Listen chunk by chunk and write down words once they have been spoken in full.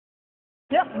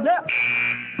Yep, yep.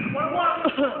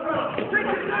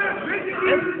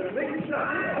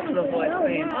 Little boy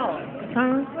playing ball.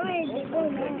 Huh?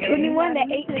 21 to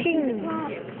 18.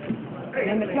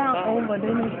 And it's not over,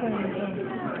 then it's playing.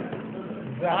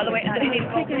 All the way out. They need to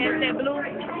go past that blue.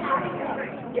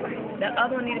 The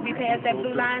other one need to be past that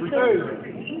blue line too.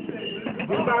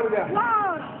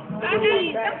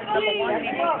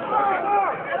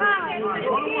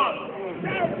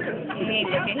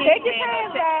 Take your time,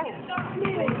 guys.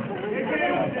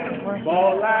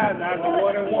 Ball line, now to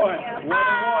 1-1. 1-1.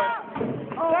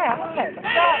 Oh, yeah. Okay.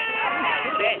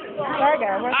 Sorry,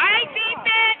 guys. All right,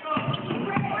 defense.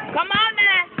 Come on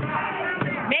now.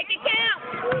 Make it count.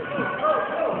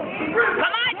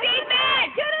 Come on,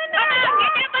 defense. Come on,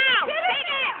 get that ball. Take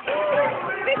it.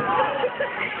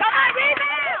 Come on,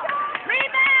 rebound.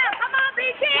 Rebound. Come on,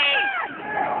 BT.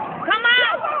 Come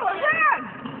on.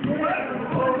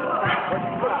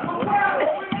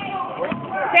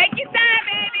 Take your time,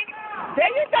 baby.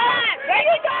 Take your time. Take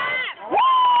your time. Woo!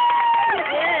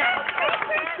 Yeah.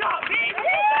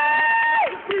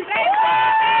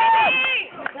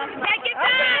 Take your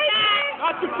time, guys.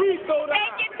 Not the free throw.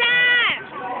 Take your time.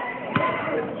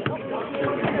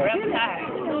 I'm tired.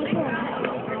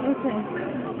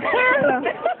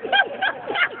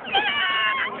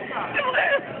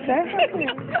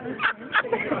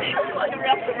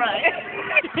 That's okay.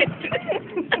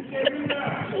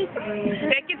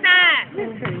 Take your time.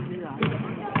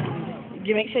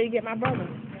 You make sure you get my brother.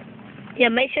 Yeah,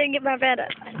 make sure you get my brother.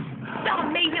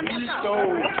 Don't make him so.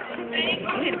 You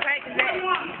need to practice that.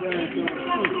 I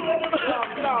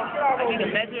need to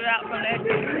measure out from that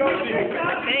thing, so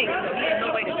he has no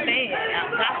way to stand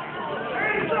outside.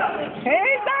 Hey,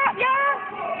 stop, y'all.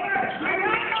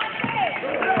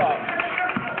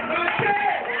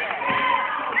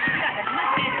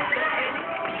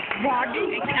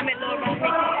 They can have it low wrong.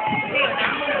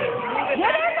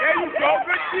 There you go.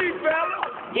 Good team, fella.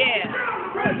 Yeah.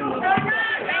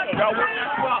 Y'all work the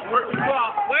clock. Work the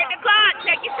clock. Work the clock.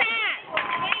 Take your time.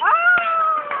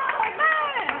 Oh,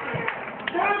 man.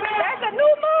 That's a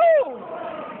new move.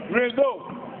 Renzo,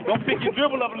 don't pick your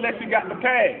dribble up unless you got the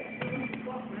pad.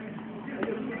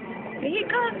 Here he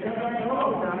comes. Play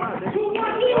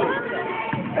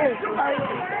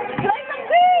some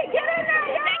big. Get in there,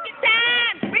 y'all. Take your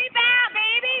time. Rebound,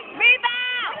 baby.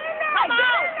 Rebound. Come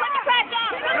on. Put the pressure on.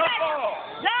 Put the No pressure. ball.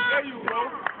 No. There you go.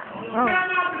 Oh.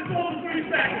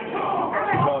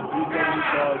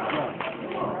 Jump.